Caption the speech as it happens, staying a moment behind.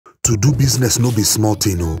To do business no be small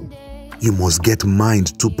thing, oh. You must get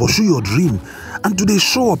mind to pursue your dream and to dey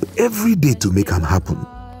show up every day to make am happen.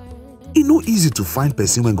 E no easy to find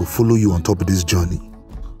person wey go follow you on top of this journey.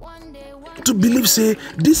 To believe say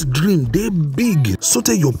this dream dey big so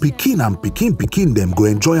that your pikin and pikin dem go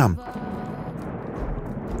enjoy am.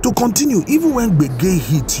 To continue even when gbege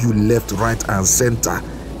hit you left, right and center,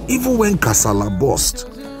 even when kasala burst,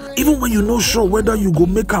 even when you no sure whether you go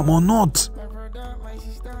make am or not.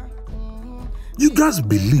 You guys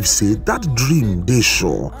believe say that dream dey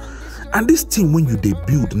sure, and this thing when you dey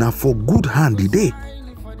build na for good hand e dey.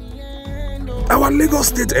 Our Lagos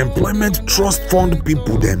State Employment Trust Fund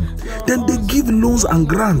people dem dey give loans and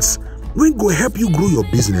grants wey go help you grow your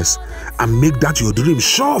business and make that your dream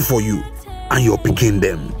sure for you and your pikin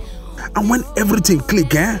dem. And when everything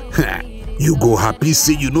click, you go happy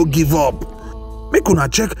say you no give up. Make una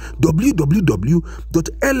check www.lsetf.ng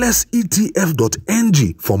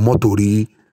for more tori.